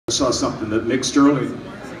saw something that Mick Sterling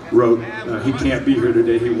wrote. He can't be here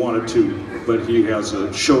today, he wanted to, but he has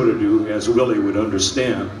a show to do, as Willie would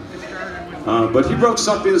understand. But he wrote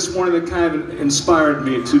something this morning that kind of inspired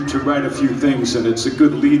me to write a few things, and it's a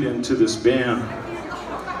good lead-in to this band.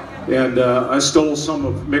 And I stole some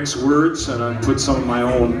of Mick's words and I put some of my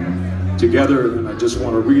own together, and I just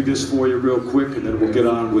want to read this for you real quick, and then we'll get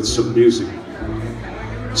on with some music.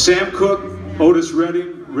 Sam Cooke, Otis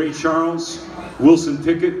Redding, Ray Charles, Wilson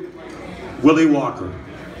Pickett, Willie Walker.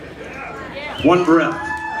 One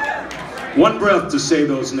breath to say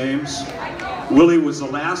those names. Willie was the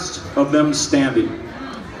last of them standing,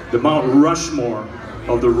 the Mount Rushmore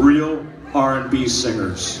of the real R&B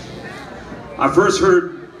singers. I first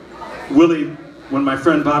heard Willie when my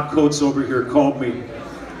friend Bob Coates over here called me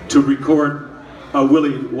to record a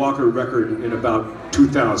Willie Walker record in about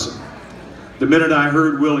 2000. The minute I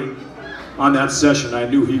heard Willie on that session, I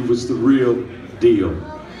knew he was the real deal.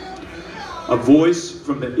 A voice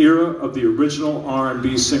from the era of the original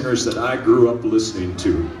R&B singers that I grew up listening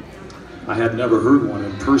to. I had never heard one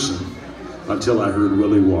in person until I heard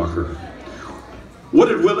Willie Walker. What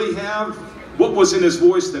did Willie have? What was in his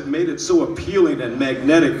voice that made it so appealing and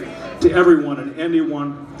magnetic to everyone and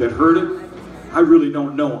anyone that heard it? I really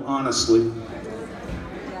don't know, honestly.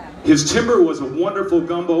 His timbre was a wonderful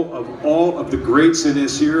gumbo of all of the greats in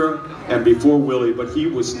his era and before Willie, but he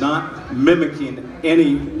was not mimicking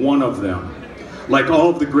any one of them. Like all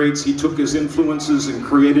of the greats, he took his influences and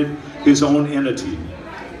created his own entity.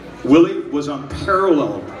 Willie was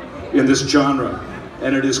unparalleled in this genre,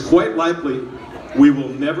 and it is quite likely we will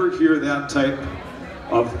never hear that type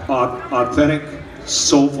of authentic,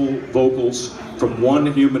 soulful vocals from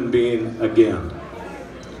one human being again.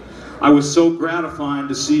 I was so gratified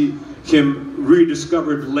to see him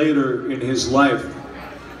rediscovered later in his life,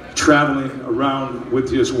 traveling around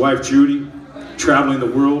with his wife Judy, traveling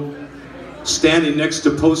the world, standing next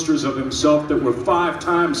to posters of himself that were 5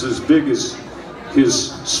 times as big as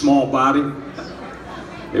his small body.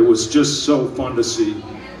 It was just so fun to see.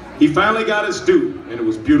 He finally got his due, and it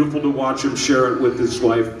was beautiful to watch him share it with his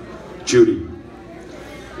wife, Judy.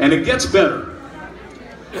 And it gets better.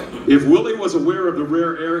 If Willie was aware of the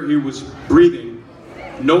rare air he was breathing,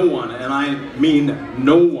 no one, and I mean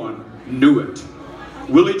no one, knew it.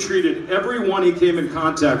 Willie treated everyone he came in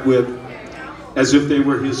contact with as if they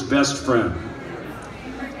were his best friend.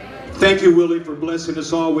 Thank you, Willie, for blessing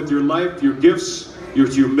us all with your life, your gifts, your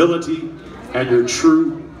humility, and your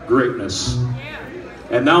true greatness.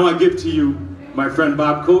 And now I give to you my friend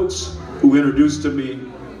Bob Coates, who introduced to me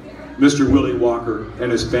Mr. Willie Walker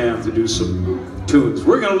and his band to do some tunes.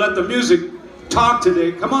 We're going to let the music talk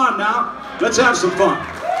today. Come on now, let's have some fun.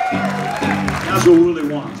 That's what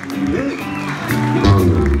Willie wants.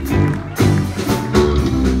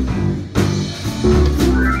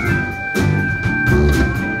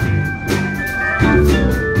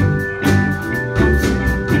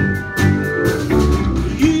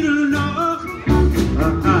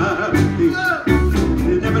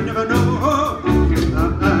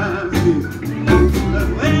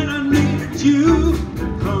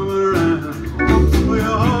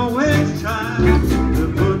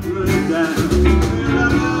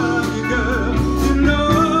 Girl,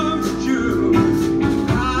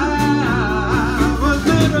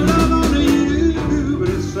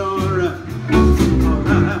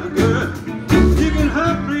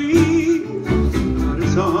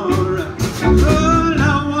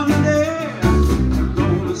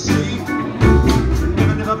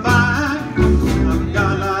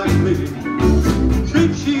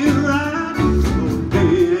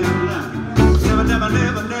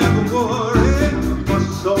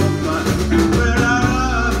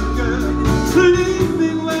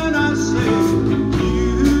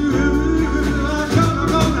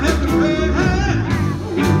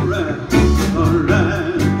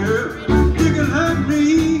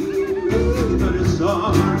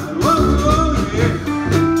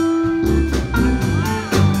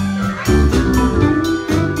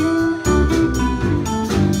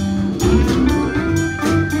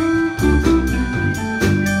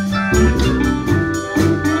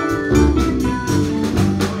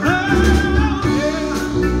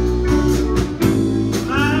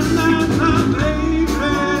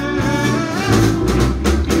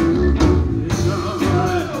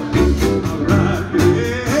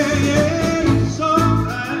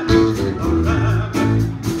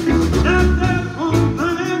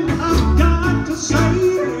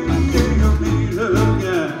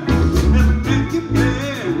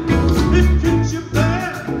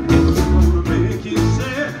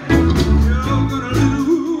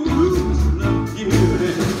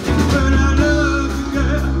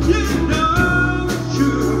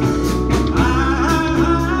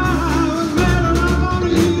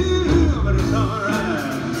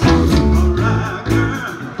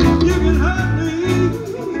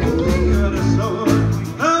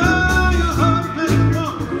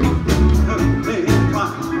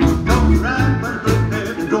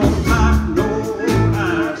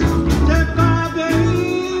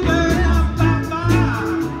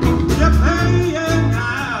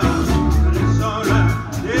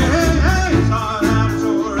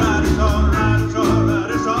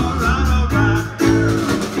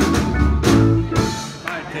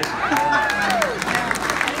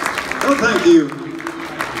 Well, thank you.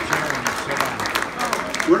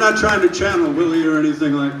 We're not trying to channel Willie or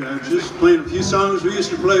anything like that. Just playing a few songs we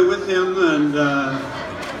used to play with him, and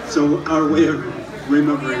so our way of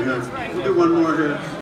remembering him. We'll do one more here.